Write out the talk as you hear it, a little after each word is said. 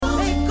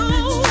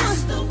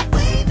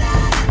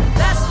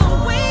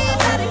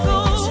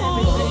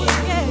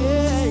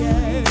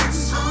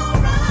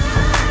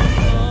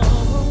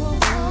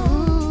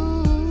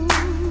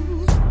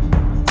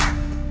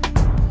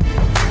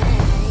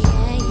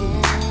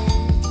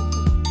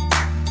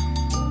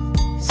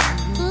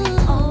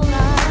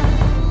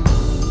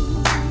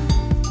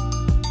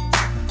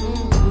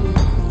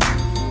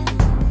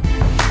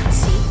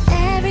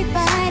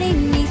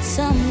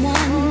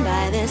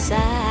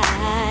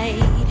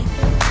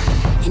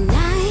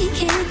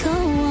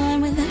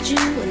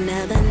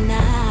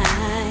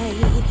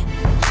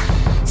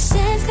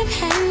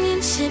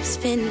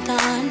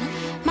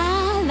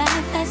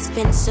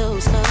been so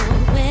slow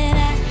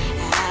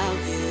without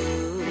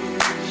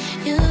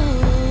you.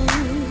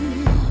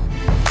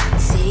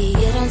 See,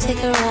 you don't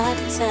take a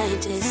rocket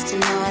scientist to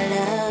know I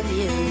love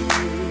you,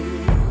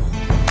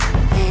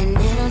 and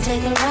it don't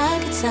take a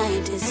rocket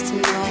scientist to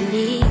know I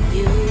need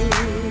you.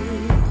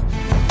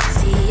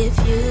 See, if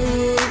you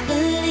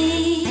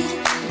believe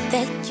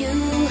that you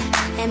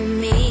and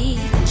me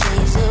can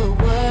change the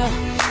world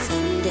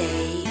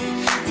someday,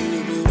 then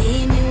you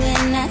believe me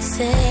when I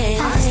say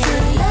I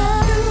still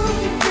love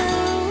you.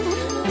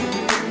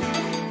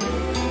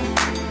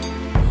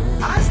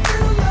 I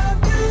still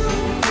love you.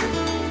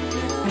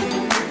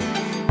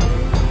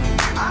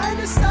 I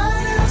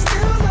decided I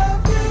still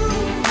love you.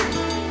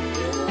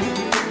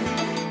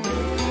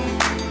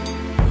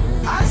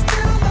 I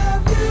still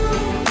love you.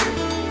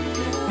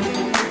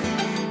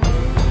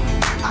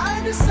 I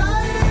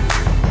decided.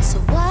 So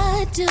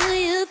what do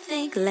you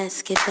think?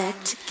 Let's get back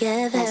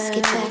together. Let's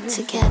get back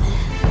together.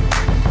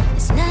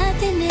 There's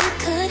nothing it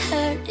could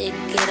hurt. It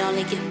could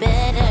only get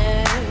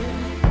better.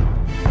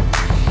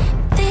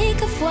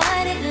 Think of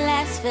what it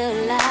last felt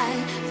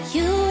like for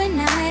you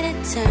and I to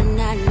turn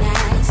our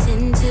nights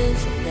into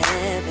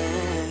forever.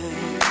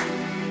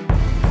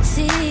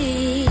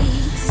 See,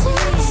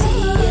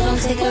 you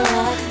don't take a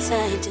rocket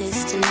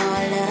scientist to know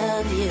I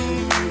love you,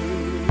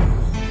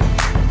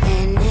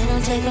 and it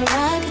don't take a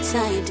rocket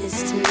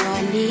scientist to know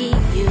I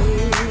need you.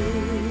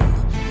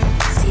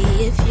 See,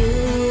 if you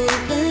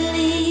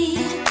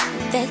believe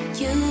that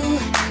you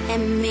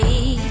and me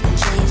can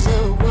change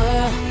the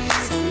world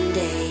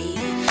someday,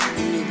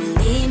 then you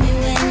believe me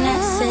when I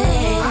say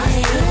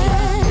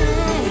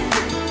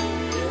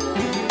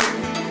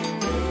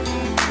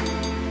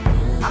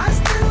I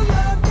still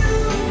love you.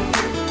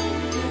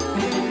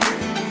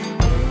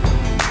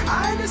 I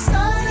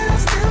decided I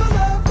still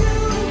love you.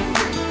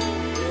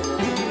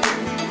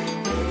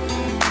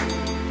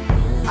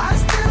 I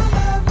still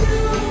love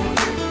you.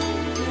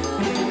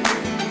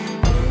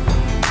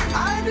 I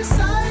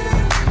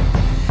decided.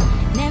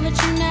 never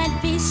dreamed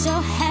I'd be so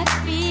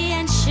happy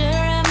and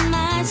sure of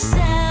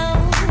myself.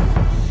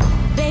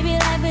 Baby,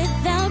 life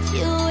without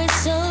you is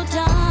so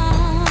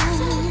dark.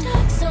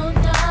 So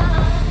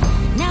dark.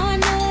 Now I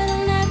know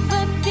it'll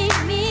never be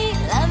me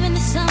loving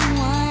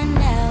someone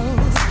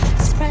else.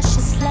 It's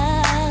precious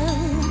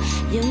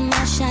love, you're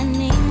my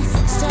shining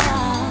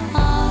star.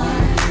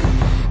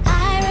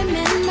 I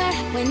remember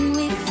when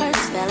we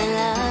first fell in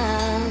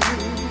love.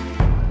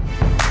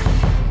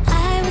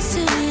 I was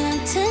too young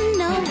to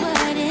know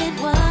what it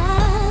was.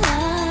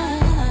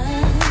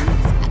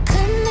 I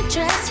couldn't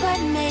address what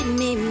made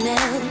me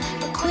melt,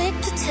 but quick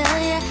to tell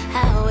you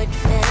how it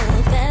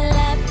felt. That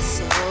love was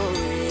so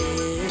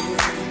real,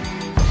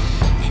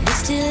 and it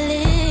still is.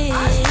 Yeah.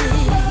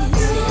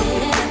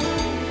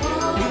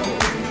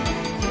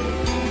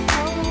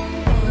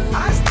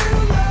 I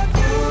still love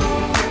you.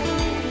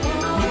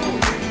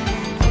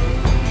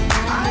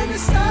 I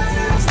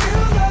decided I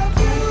still love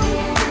you.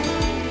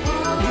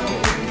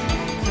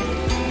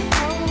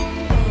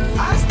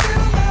 I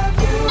still love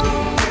you.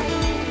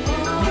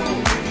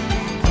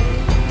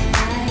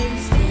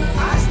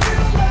 I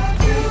still love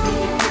you.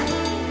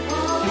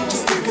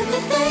 Just think of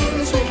the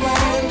things we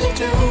planned to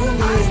do.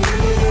 I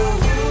still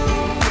love you.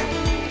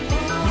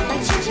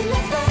 Like changing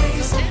the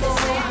face of the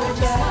way we're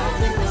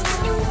driving.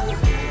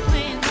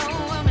 When you know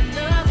I'm in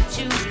love with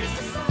you,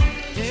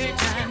 every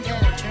time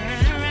that I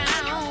turn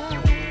around,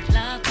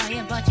 love for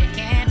you, but you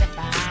can't be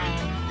found.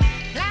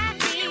 Fly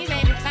free,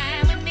 baby,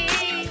 fine with me.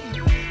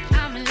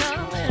 I'm in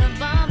love with a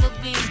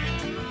bumblebee.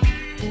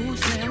 Ooh,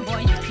 slim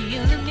boy, you're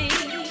killing me,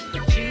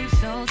 but you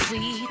so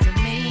sweet to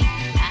me.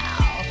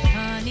 Oh,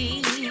 honey,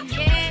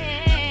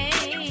 yeah,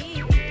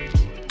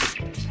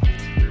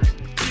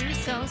 you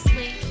so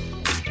sweet.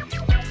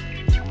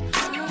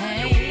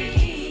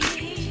 Hey,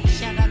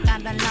 sugar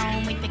got along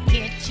with the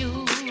get you.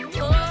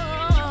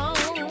 Oh,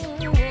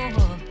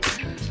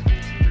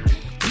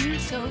 you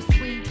so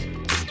sweet.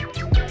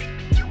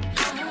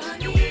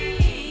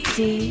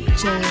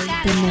 DJ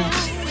The Mix.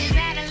 Is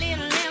that a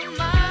little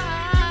lemon?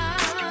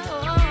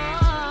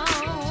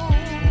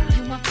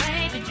 You my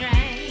favorite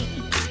drink.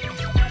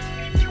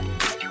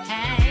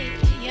 Hey,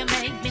 you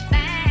make me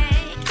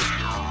think.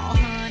 Oh,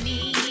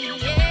 honey,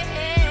 yeah.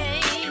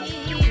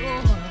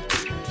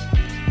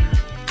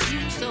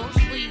 You so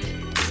sweet.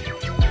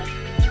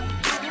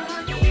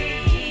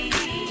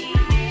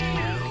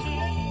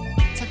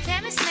 So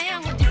tell me, Slim,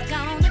 what this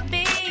gonna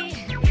be?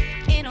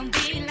 It don't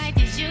be like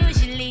this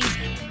usually.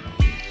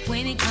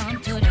 When it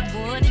comes to the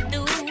boy to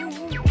do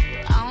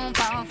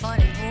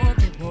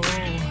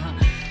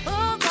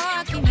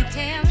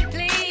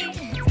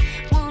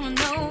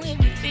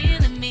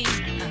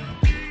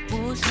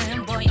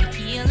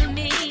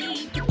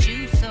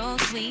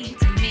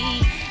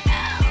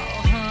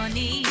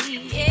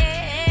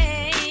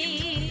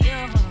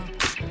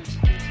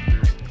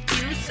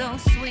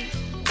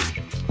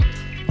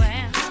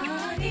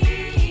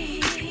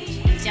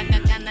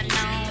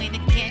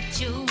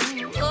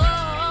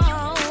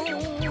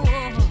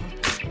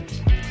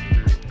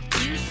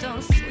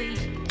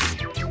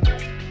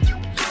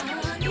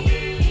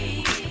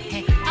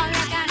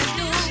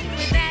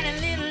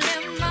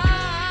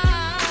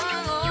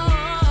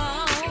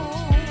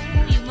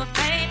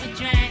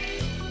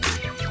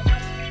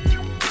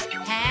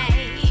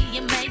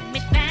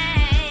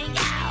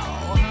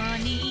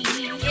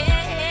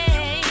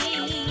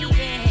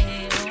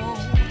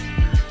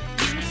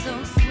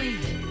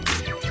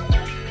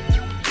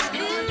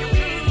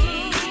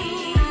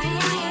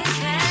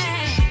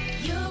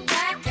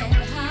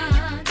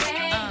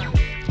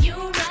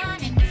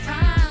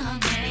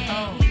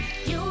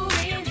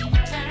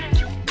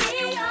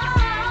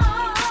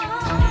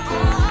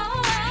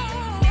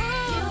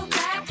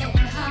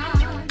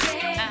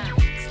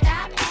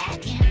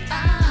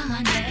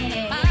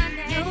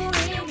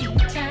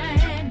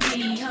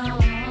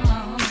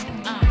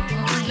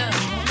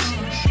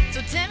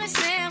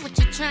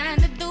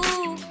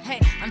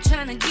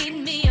trying to get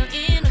me an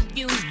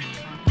interview.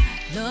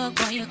 Look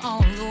for you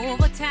all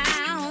over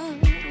town,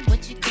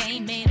 but you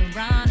can't make a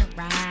run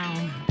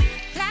around.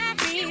 Fly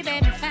free,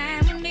 baby, fine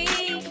with me.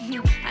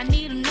 I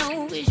need to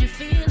know, is you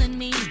feeling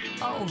me?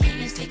 Oh,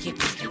 please take your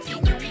pinky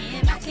finger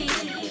in my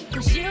teeth,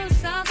 'cause you're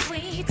so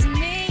sweet to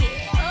me.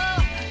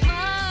 Oh,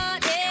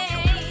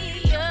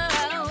 honey,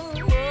 oh,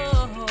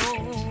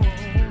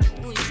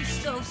 you're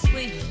so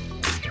sweet.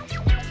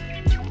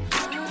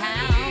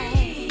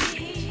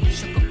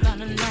 Sugar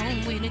run a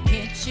long way to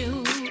get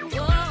you.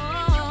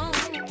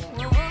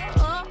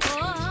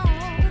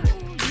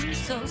 You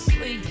so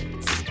sweet.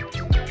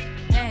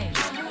 Hey,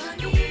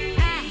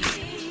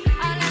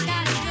 all I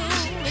gotta do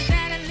is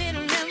add a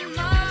little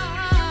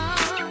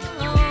more.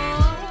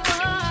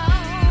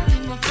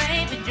 You're my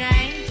favorite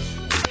drink.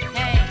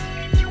 Hey,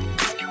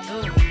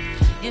 ooh,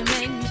 you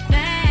make me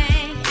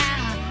think.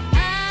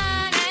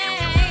 Honey,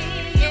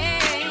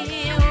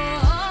 yeah, you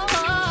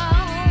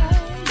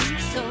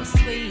so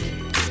sweet.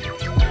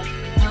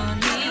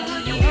 Honey,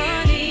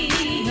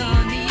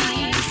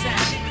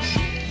 son.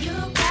 You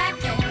got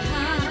that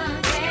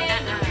honey.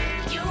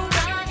 You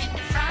running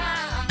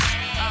from me.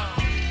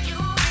 You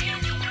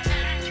really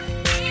turn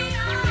me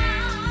on.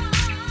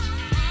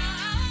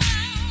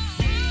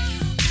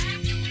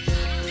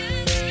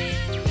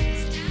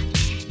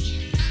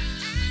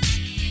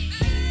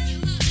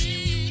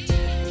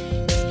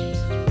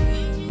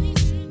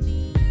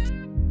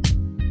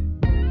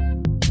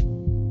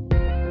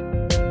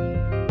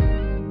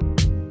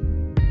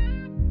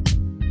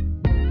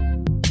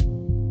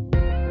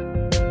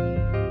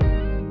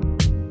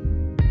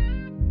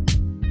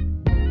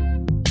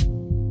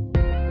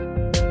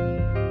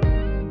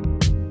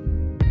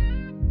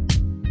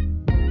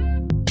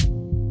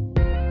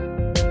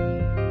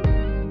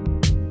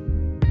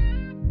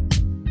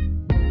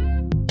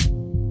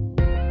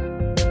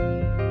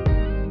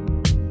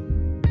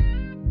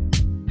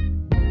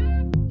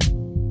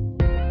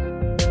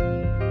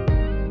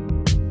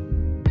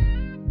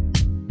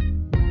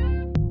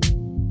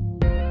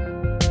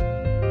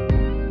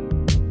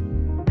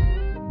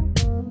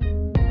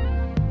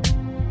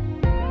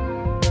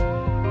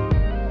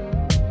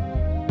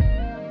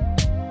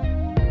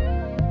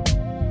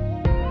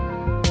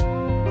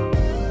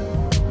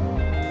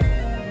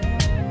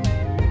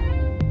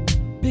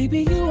 Baby,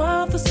 you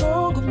are the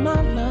song of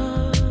my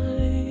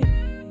life,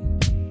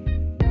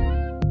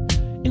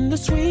 in the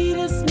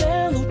sweetest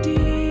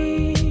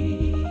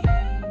melody.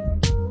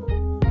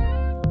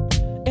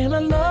 And I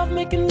love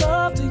making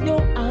love to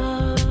your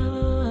eyes.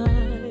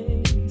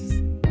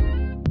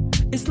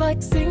 It's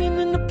like singing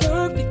in the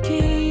perfect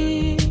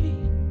key.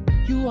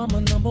 You are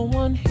my number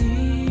one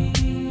hit,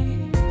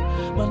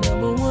 my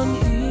number one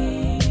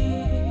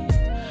hit,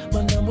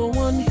 my number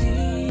one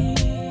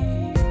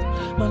hit,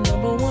 my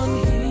number one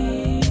hit.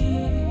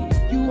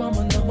 You are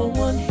my number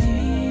one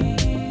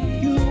hit.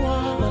 You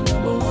are my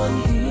number one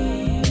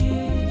hit.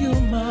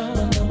 You're my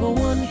number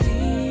one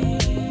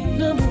hit.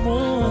 Number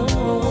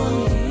one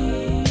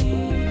hit.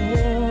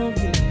 Oh,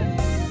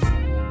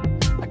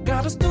 yeah. I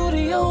got a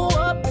studio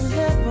up in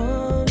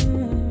heaven,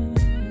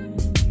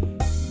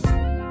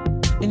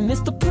 and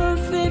it's the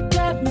perfect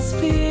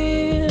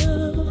atmosphere.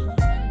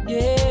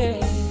 Yeah,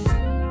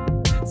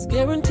 it's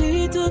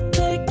guaranteed to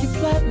take you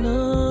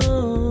platinum.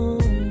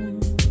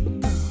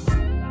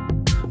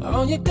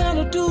 All you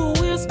gotta do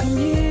is come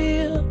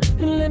here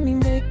and let me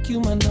make you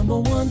my number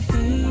one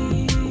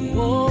hit.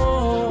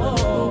 Whoa, my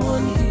number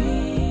one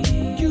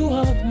hit. You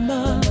are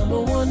my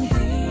number one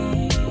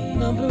hit.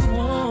 Number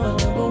one, my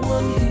number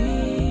one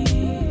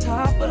hit.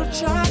 Top of the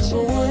chart,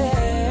 number one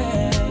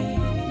hit.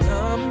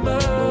 Number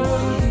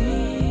one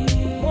hit.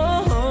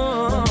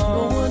 Whoa,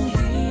 number one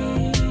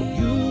hit.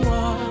 You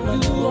are my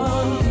number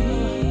one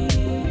hit.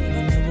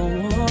 My number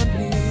one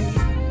hit.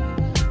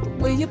 The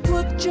way you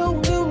put your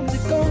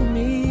music on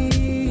me,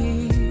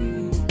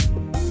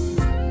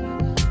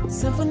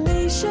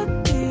 symphony should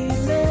be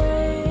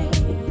made,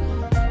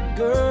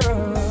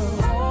 girl.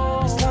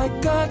 It's like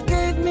God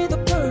gave me the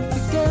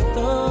perfect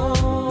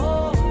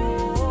anthem.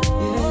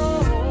 Yeah.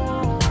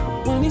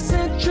 When He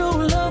sent your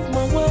love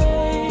my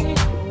way.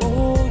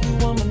 Oh, you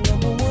are my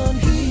number one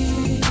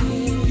hit.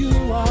 You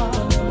are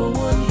my number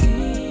one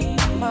hit.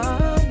 My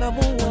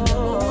number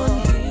one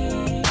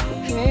hit.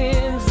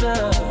 Hands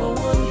up, number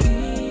one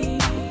hit.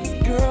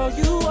 Girl,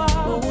 you are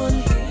number one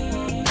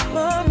hit.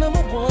 My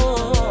number one.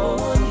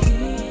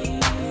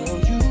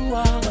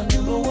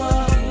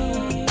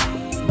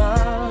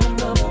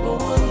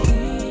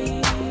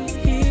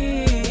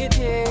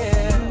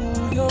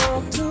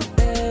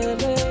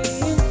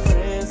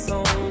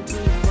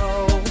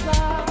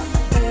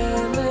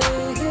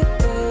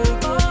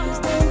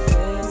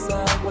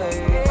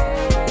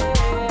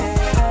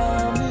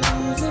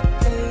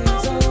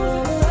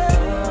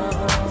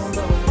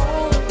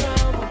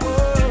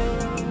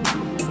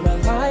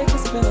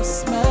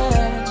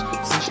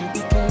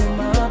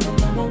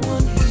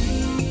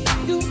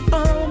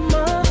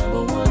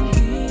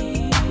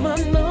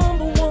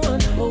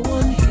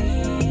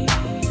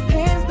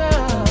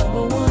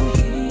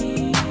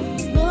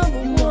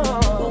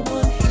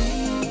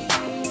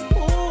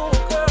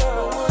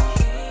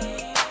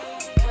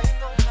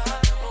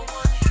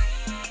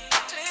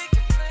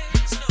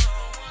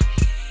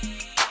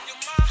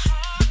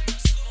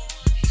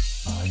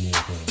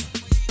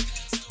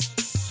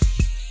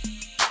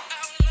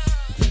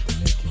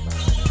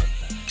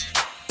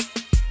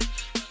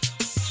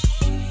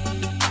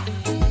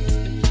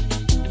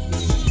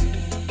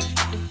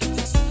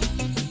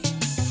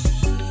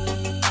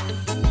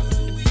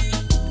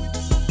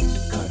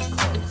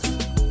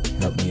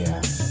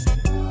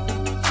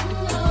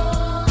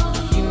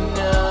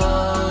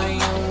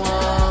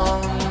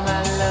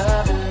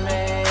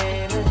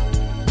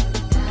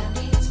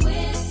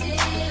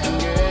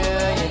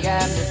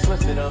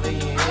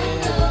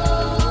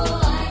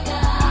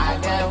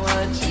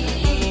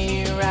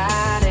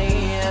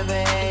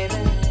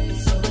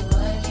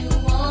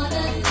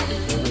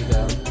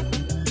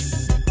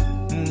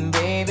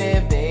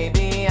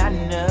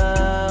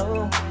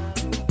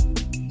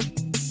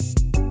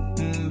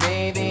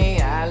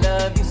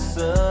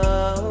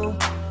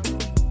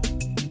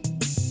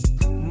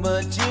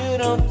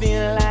 don't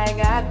feel like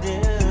I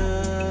do.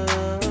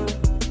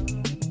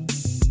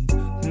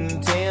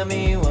 Tell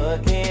me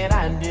what can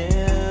I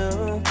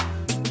do?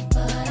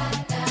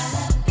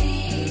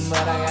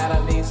 But I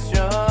gotta be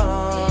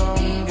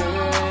strong,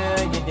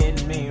 girl. You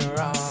did me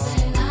wrong.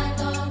 And I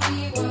thought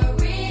we were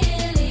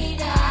really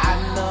down. I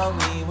know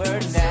we were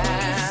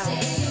down.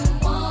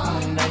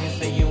 Now you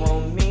say you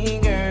want me,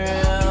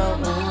 girl.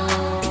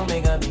 Ooh,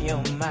 make up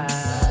your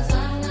mind.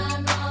 I'm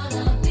not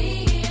gonna be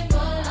here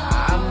for long.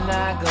 I'm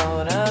not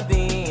gonna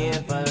be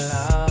here for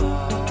long.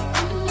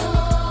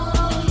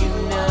 You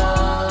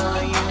know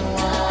you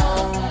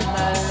want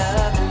my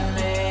loving,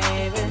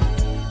 baby.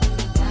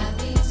 Got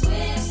me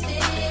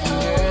twisted.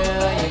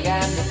 Girl, you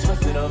got me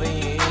twisted over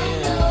here.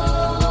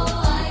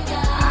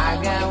 I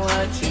got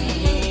what you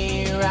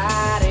need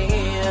right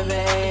here,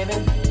 baby.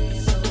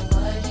 So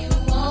what you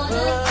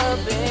wanna Oh,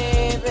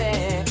 baby.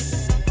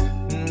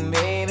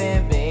 Baby,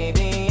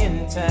 baby, in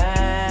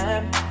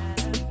time.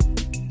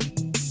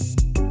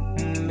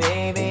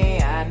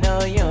 Baby, I know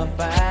you're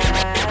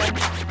fine.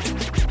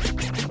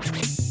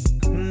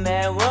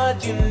 That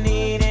what you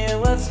needed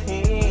was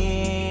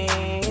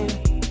here.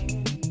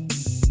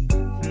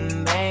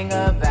 Bang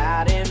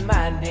about it,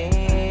 my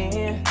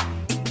dear.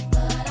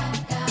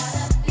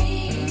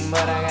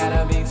 But I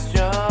gotta be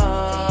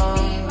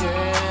strong,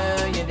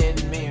 girl. You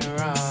did me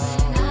wrong.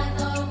 I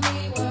thought we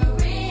were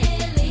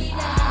really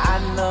down. I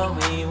know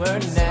we were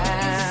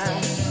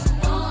down.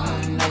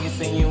 Now you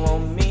say you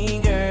want me,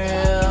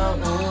 girl.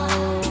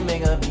 Ooh,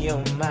 make up your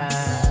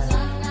mind.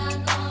 I'm not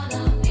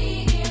gonna be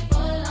here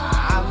for long.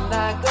 I'm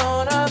not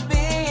gonna be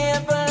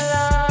here for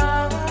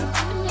long.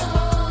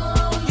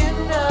 You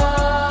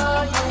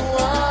know you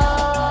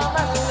want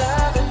my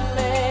loving,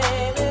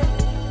 baby.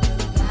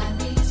 Got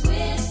me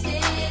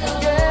twisted.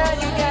 Girl,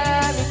 you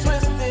got me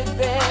twisted,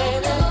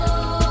 baby.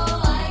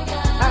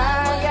 I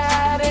I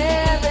got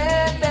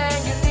everything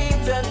you need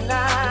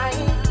tonight.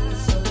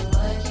 So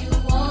what you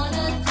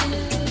wanna do?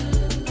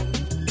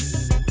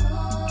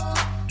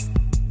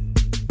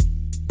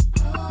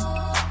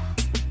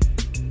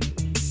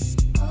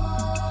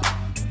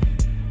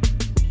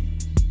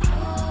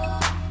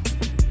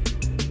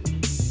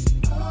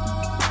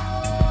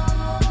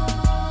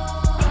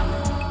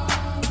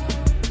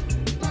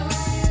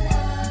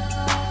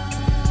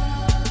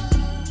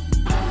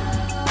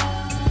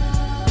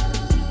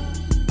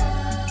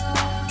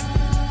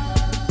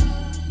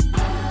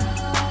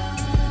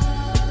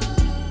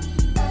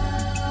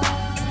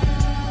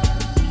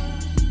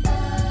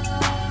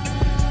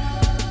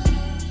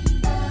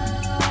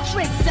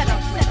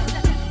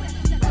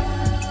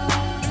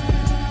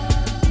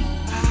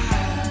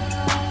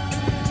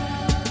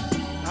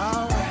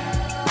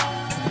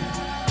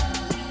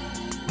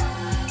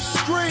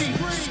 Scream,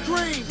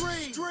 scream,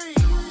 scream.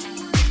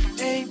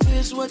 Ain't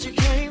this what you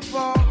came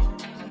for?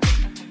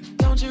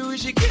 Don't you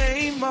wish you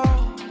came more?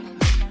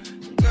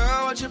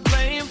 Girl, what you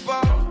playing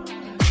for?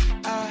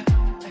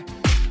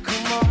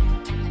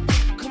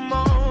 Come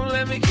on,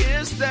 let me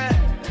kiss that.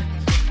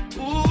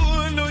 Ooh,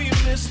 I know you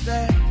missed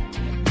that.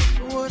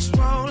 What's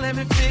wrong? Let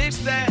me fix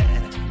that.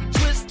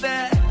 Twist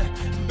that,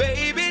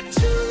 baby.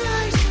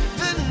 Tonight's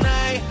the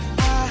night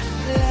I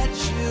let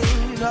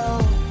you know.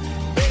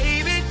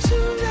 Baby,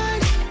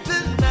 tonight's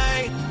the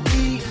night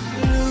we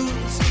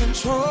lose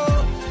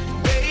control.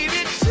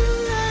 Baby,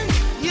 tonight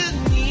you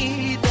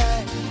need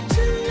that.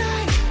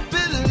 Tonight,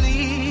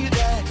 believe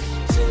that.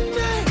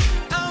 Tonight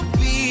I'll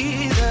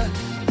be the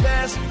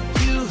best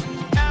you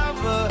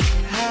ever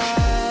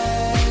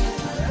had.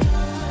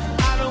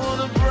 I don't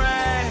wanna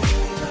brag,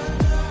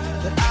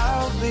 but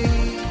I'll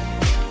be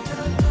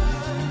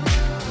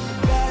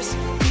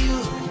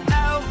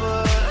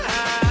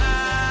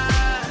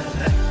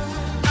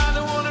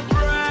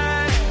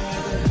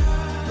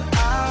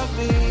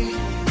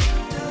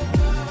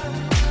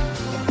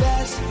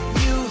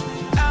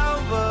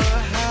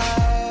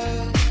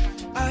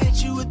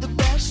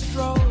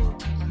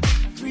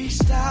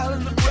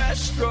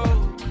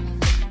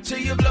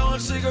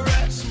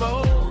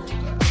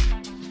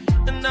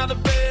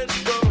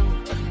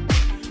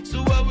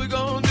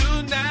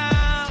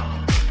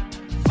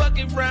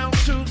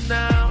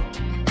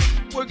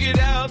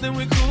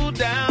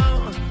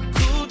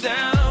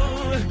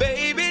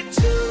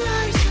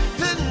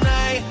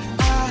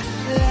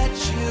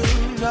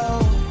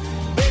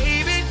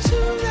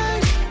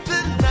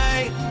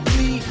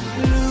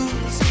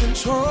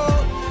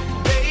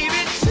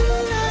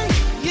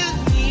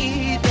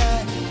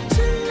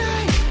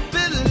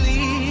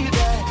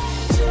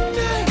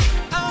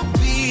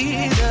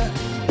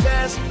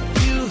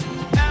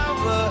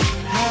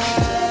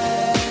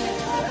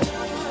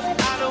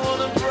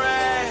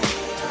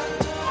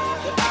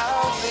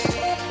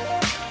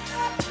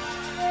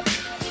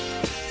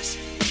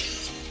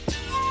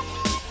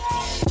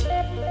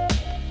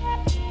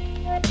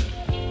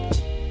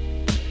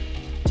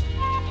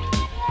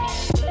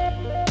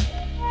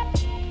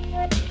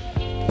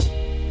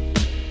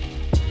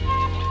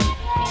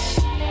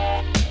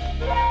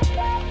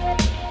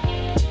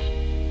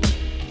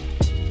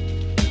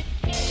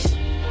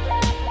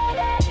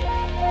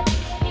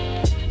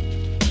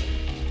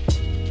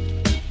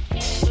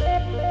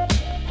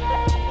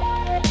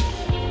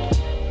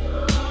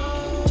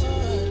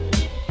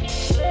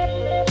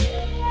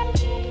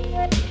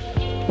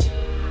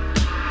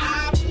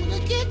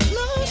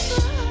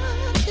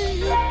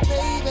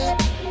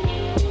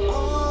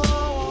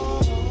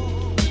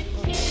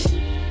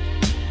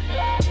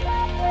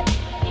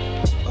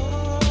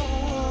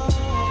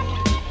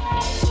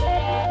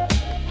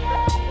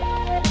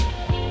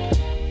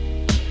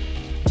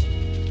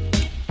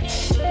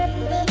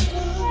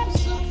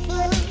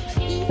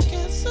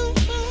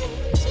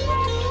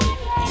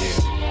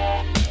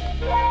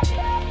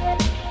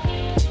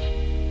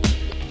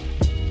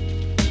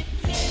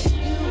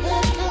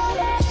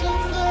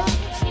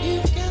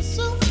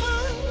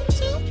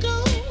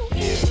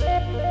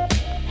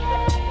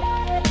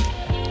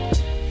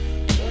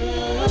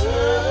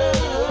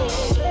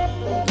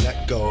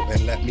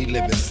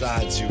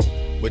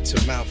What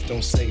your mouth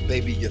don't say,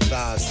 baby, your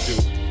thighs do.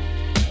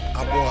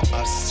 I want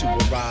us to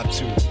arrive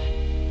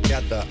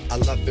together. I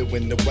love it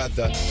when the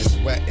weather is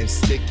wet and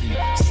sticky.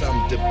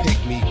 Some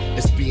depict me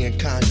as being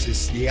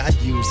conscious. Yeah, I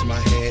use my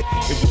head.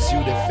 It was you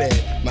that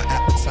fed my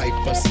appetite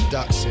for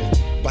seduction.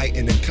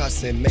 Biting and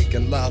cussing,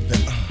 making love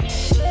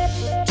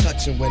and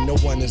touching when no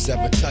one has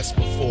ever touched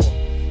before.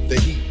 The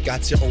heat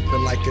got you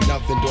open like an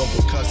oven door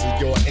because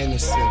of your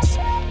innocence.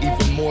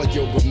 Even more,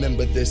 you'll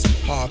remember this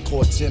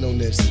hardcore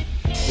gentleness.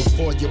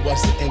 Before you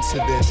wasn't into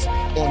this,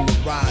 on the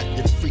ride,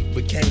 your freak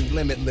became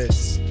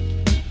limitless.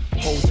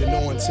 Holding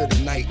on to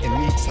the night and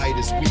me tight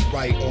as we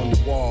write on the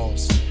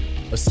walls.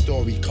 A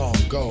story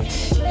called Go.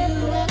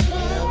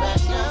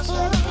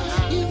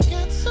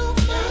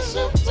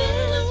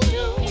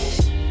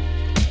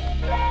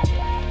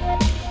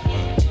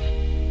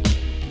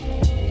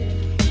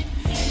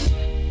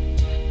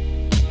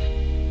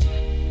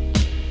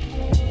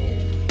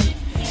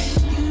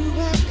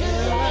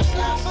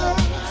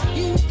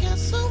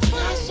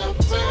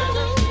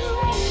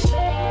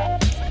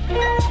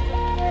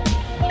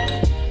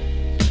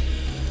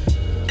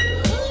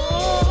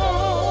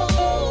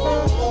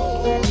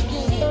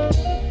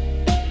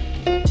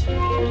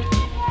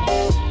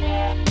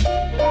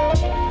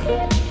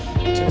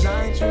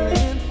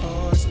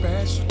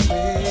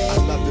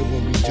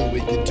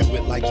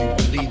 Like you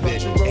believe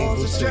it,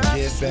 able to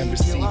give and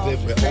receive it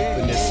with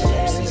openness.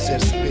 Emotions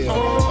just spill.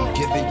 I'm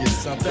giving you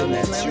something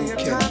that you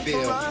can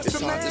feel.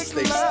 It's hard to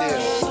stay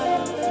still.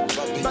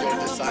 Rubbing your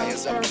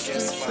desires up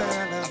against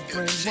mine. I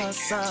feel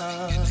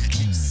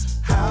shaking.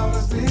 How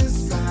does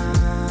this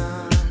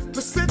sound?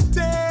 The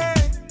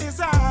city is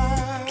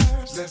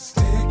ours. Let's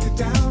take it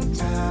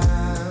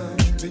downtown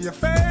to your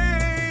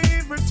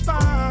favorite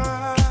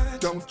spot.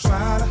 Don't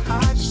try to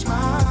hide your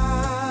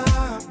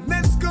smile.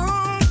 Let's go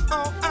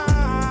all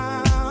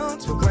out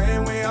the way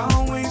we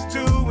always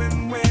do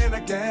when we're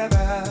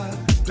together.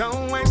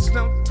 Don't waste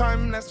no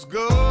time. Let's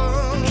go.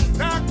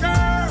 Now,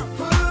 girl,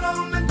 put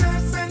on the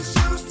dancing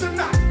shoes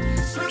tonight.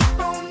 Slip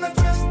on the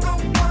dress, the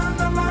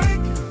one I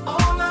like.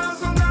 All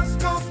eyes on us,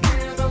 'cause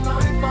we're the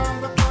life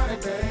of the party,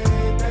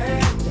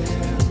 baby.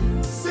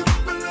 Yeah. Sip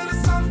a little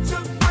something to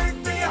break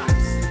the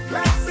ice.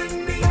 Glass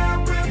in the air,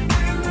 we're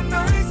feeling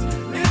nice.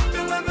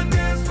 Little on the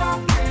dance floor,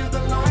 we're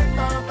the life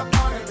of the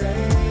party,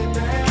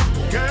 baby.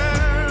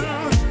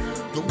 Girl,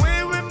 the way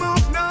we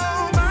move,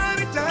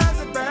 nobody does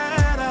it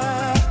better.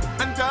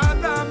 Under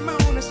the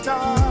moon and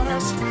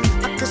stars,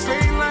 I could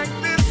stay like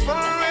this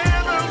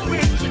forever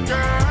with you,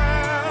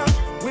 girl.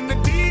 When the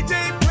DJ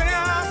play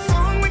our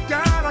song, we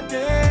gotta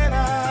get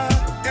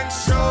up and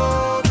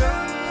show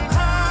them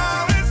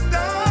how it's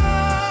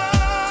done.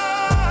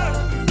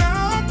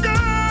 Now,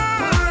 girl,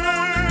 put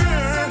on the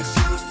dancing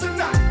shoes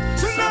tonight.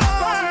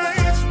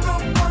 It's the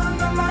one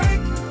I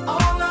like.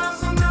 All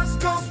eyes on us,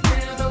 'cause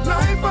we're the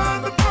life of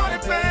the party,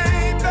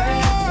 baby.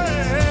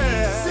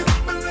 Sip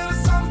a little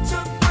something to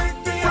break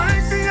the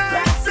ice.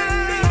 Glass in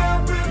the air,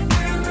 we're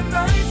feeling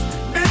nice.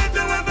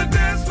 Middle of the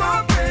dance floor,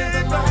 we're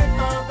the life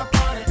of the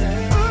party,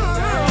 baby.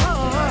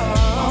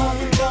 All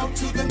we go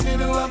to the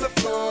middle of the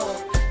floor.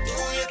 Do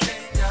your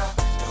thing, girl.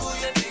 Do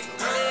your thing,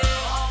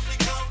 girl. All we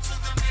go to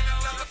the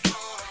middle of the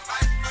floor.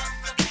 Life of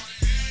the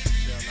party.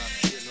 Shall not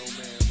fear no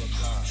man but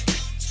God.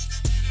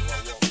 So I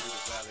walk through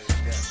the valley of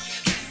death.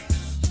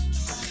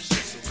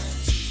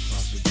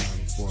 I'll down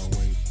before I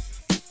wait.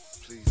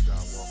 Please,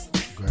 God, walk.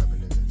 Grab a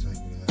nigga,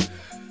 take me there.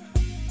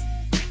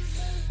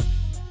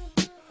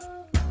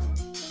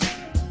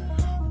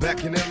 Back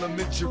in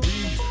elementary,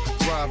 I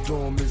thrived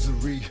on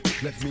misery.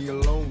 Left me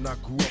alone, I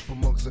grew up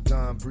amongst a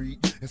dying breed.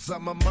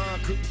 Inside my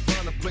mind, couldn't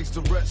find a place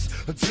to rest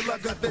until I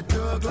got that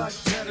Doug like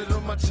tatted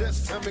on my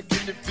chest. Tell me,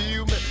 can you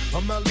feel me?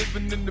 I'm not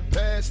living in the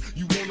past.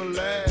 You wanna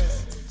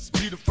last?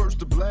 Be the first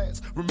to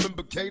blast.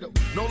 Remember Cato?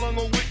 No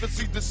longer witness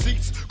these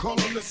deceits.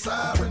 Call on the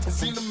sirens.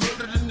 Seen them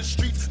murdered in the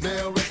streets.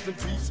 Now rest in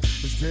peace.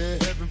 Is there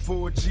heaven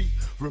for a G?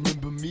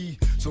 Remember me?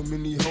 So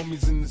many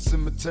homies in the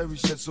cemetery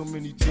shed so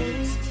many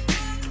tears.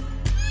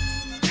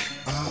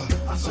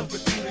 I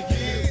suffered through the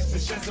years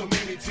and shed so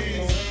many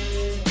tears.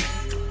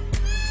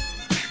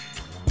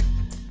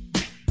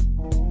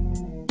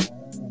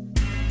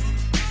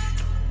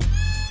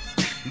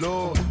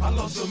 Lord, I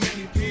lost so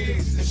many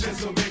peers and shed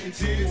so many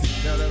tears.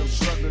 Now that I'm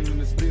struggling in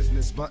this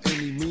business by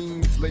any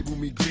means, label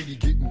me greedy,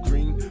 getting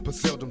green, but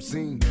seldom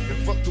seen.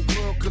 And fuck the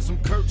world 'cause I'm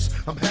cursed.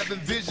 I'm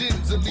having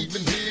visions of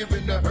leaving here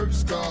in the hurt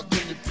scar.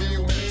 Can you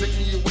feel me? Take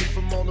me away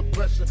from all the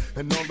pressure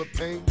and all the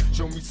pain.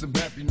 Show me some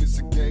happiness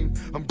again.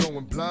 I'm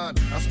going blind.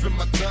 I spend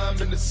my time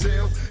in the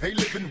cell, ain't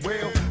living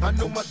well. I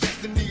know my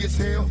destiny is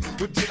hell,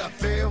 but did I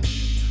fail?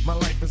 My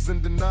life is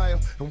in denial,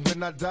 and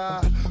when I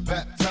die,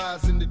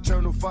 baptized in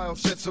eternal fire,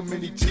 shed so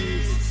many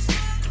tears.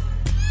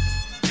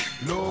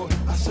 Lord,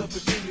 I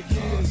suffered through the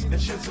years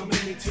and shed so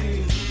many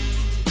tears.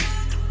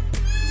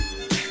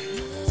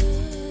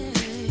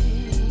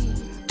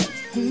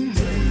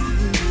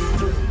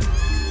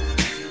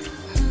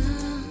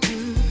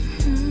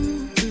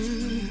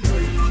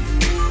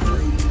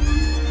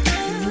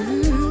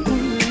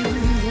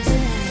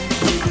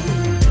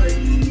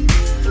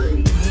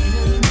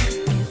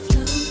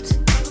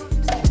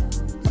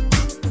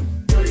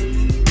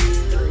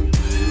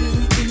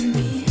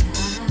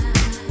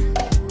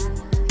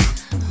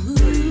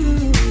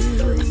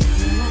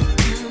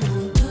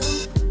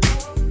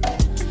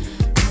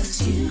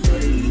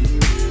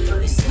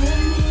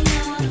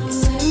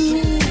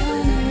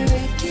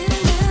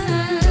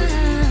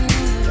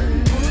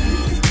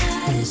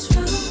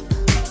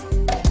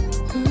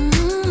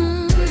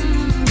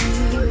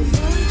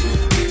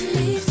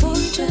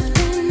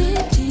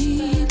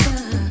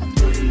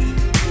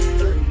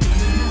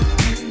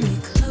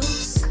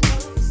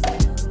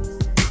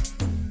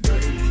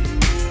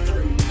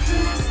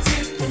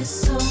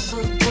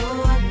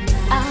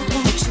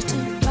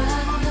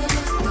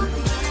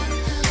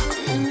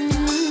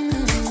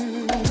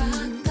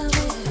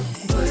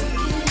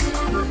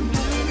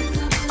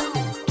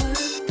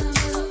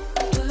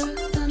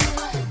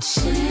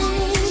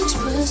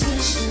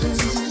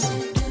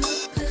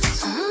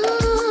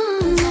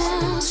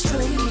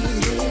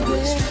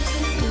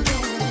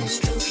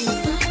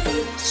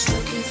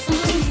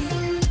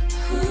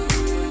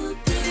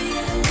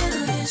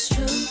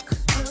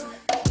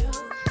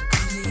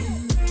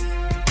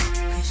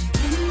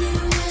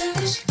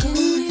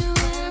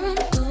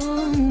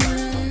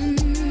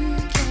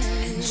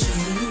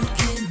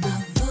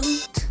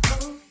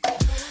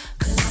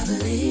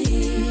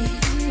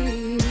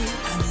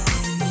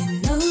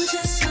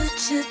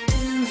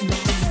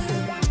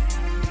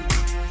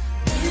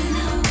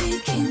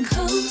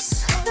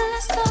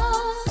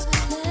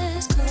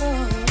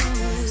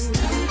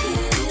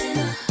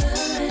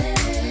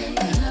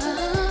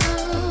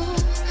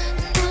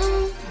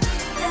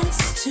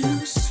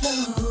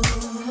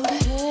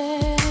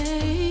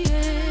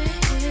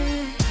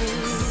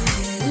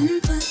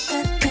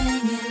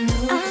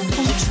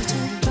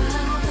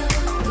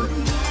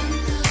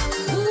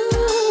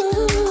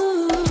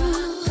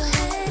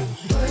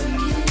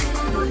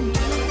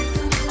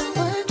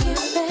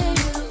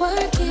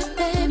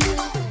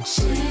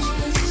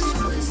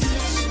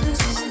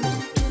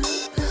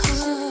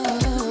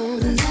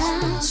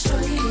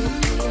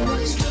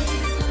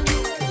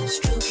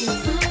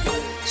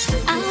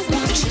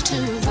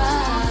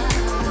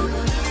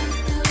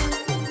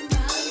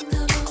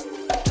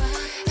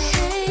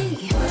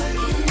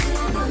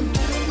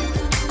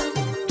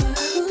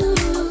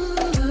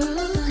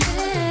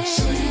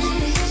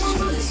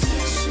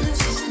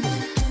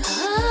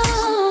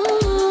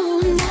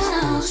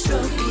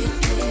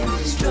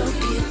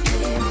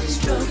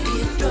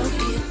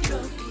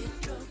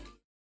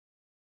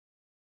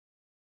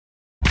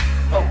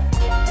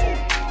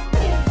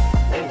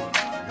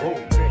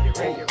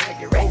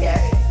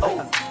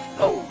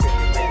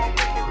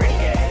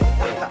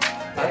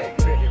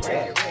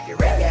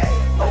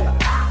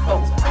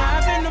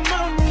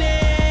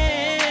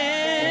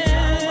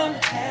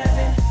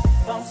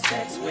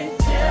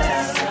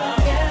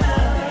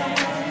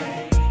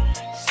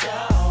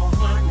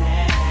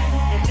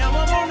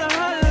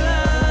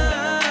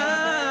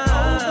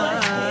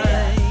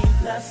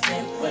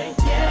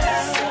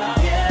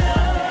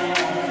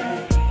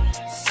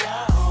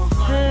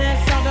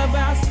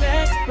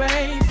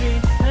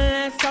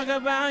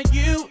 about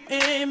you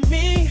and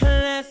me.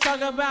 Let's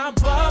talk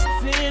about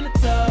bubbles in the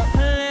tub.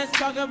 Let's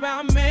talk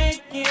about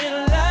making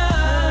love.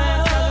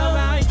 Let's talk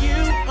about you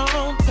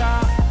on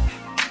top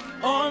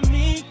or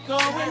me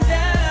going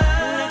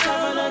down. Let's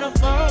have a little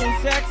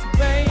phone sex,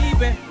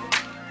 baby,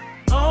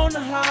 on the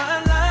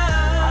hotline.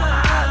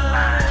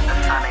 The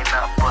sun ain't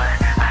up, but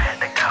I had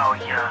to call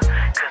ya,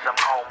 'cause I'm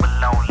home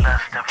alone,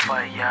 lusting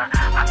for ya.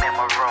 I'm in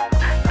my room,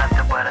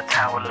 nothing but a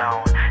towel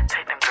on.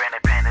 Take them granny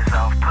panties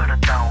off, put a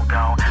thong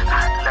on.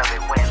 I love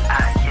it when I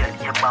hear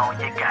your moan.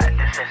 You got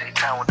this sexy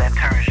tone that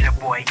turns your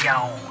boy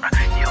on.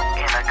 You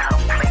in a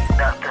complete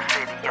other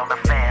city on the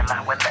fan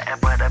line with nothing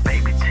but a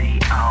baby T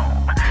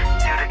on.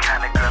 You the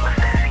kind of girl that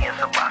says she in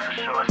some boxer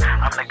shorts.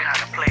 I'm the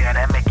kind of player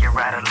that make you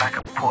ride it like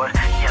a Porsche.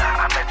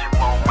 Yeah, I met you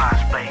on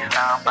MySpace.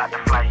 Now I'm about to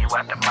fly you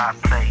out to my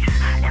place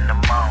in the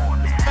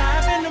morning.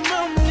 5 in the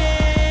morning.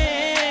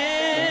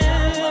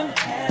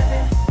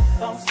 Having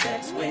phone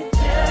sex with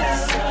you.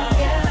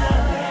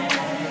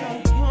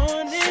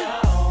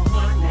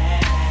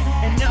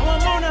 And now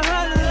I'm on the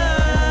hotline.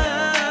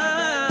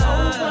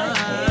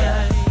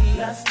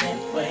 Lusting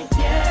for you.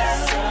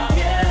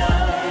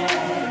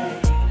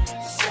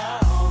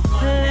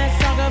 Let's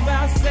talk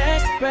about sex,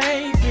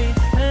 baby.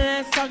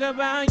 Let's talk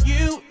about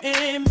you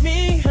and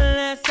me.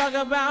 Let's talk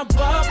about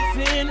bubbles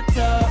in the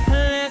tub.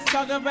 Let's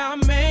talk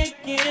about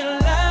making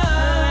love.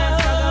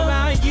 Let's talk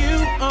about you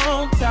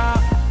on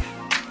top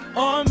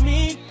or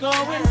me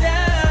going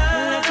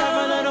down. Let's have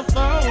a little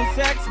phone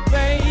sex,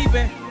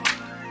 baby,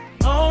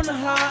 on the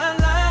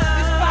hotline.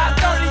 It's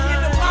 5:30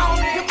 in the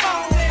morning.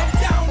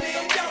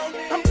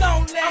 Come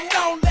on, I'm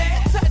lonely,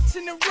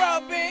 touching and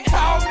rubbing.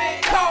 Call me,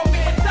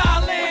 my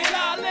darling.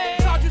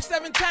 Called you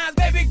 7 times,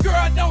 baby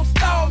girl, don't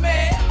stall me.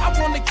 I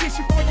wanna kiss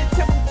you from your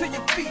temple to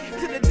your feet,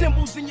 to the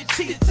dimples in your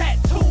cheek,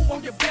 tattoo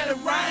on your belly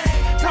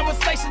ring.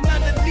 Conversation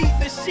underneath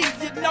the sheet,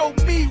 you know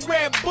me,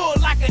 Red Bull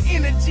like an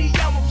energy,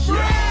 I'm a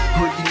friend.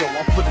 Girl, you know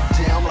I put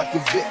it down like a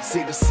vet.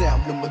 Say the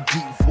sound of my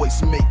deep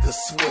voice make her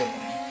sweat.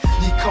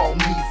 You call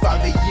me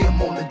 5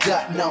 a.m. on the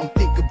dot. Now I'm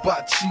thinking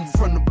about you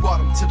from the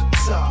bottom to the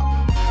top.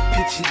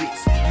 Picture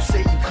this, you say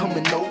you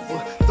coming over.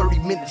 30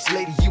 minutes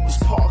later, you was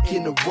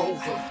parking a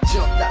Rover.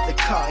 Jumped out the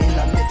car and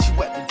I met you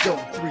at the door.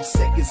 3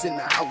 seconds in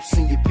the house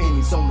and your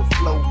panties on the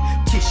floor.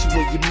 Kiss you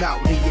in your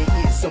mouth and your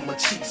ears on my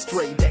cheek.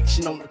 Straight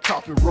action on the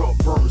carpet, rub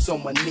burns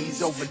on my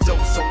knees.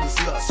 Overdose on this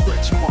love,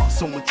 stretch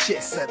marks on my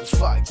chest.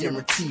 Satisfied,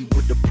 guaranteed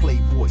with the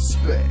Playboy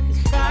spec.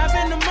 5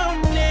 in the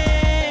morning.